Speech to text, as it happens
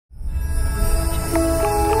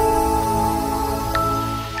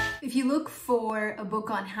look for a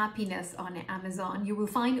book on happiness on Amazon, you will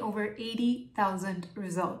find over 80,000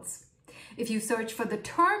 results. If you search for the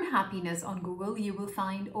term happiness on Google, you will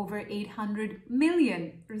find over 800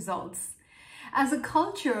 million results. As a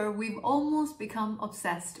culture, we've almost become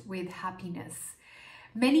obsessed with happiness.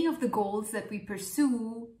 Many of the goals that we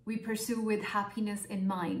pursue with happiness in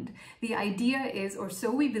mind. The idea is, or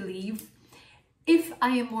so we believe, if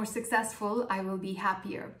I am more successful, I will be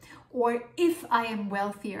happier. Or if I am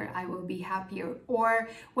wealthier, I will be happier. Or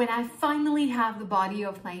when I finally have the body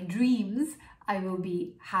of my dreams, I will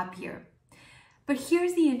be happier. But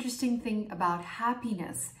here's the interesting thing about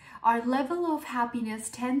happiness. Our level of happiness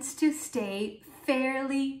tends to stay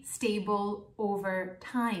fairly stable over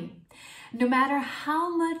time. No matter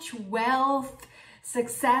how much wealth,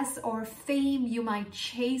 success, or fame you might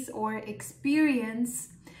chase or experience,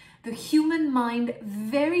 the human mind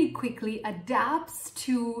very quickly adapts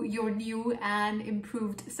to your new and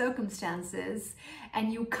improved circumstances,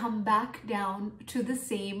 and you come back down to the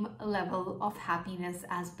same level of happiness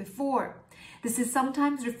as before. This is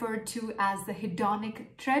sometimes referred to as the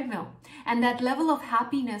hedonic treadmill, and that level of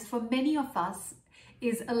happiness for many of us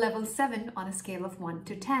is a level 7 on a scale of 1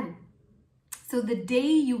 to 10. So the day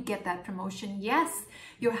you get that promotion, yes,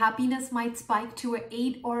 your happiness might spike to an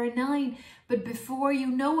 8 or a 9, but before you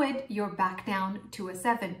know it, you're back down to a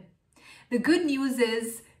 7. The good news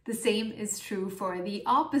is the same is true for the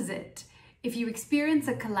opposite. If you experience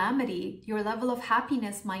a calamity, your level of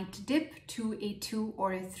happiness might dip to a 2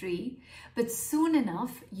 or a 3, but soon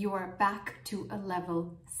enough, you are back to a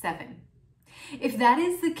level 7. If that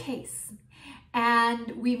is the case,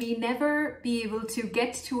 and we may never be able to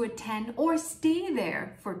get to a 10 or stay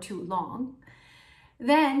there for too long,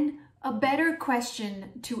 then a better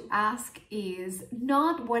question to ask is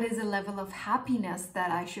not what is the level of happiness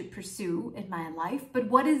that I should pursue in my life, but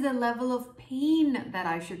what is the level of pain that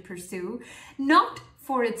I should pursue, not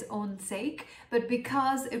for its own sake, but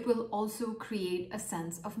because it will also create a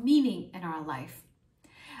sense of meaning in our life.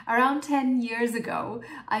 Around 10 years ago,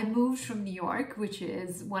 I moved from New York, which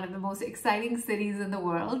is one of the most exciting cities in the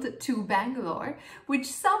world, to Bangalore, which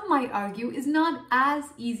some might argue is not as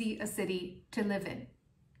easy a city to live in.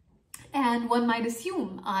 And one might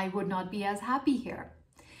assume I would not be as happy here.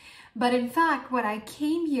 But in fact, what I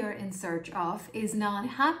came here in search of is not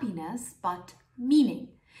happiness, but meaning.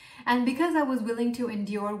 And because I was willing to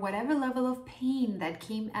endure whatever level of pain that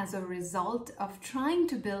came as a result of trying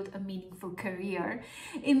to build a meaningful career,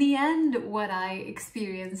 in the end, what I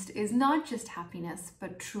experienced is not just happiness,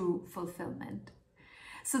 but true fulfillment.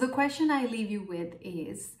 So the question I leave you with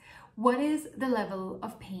is, what is the level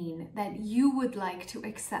of pain that you would like to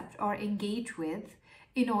accept or engage with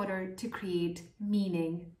in order to create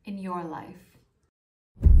meaning in your life?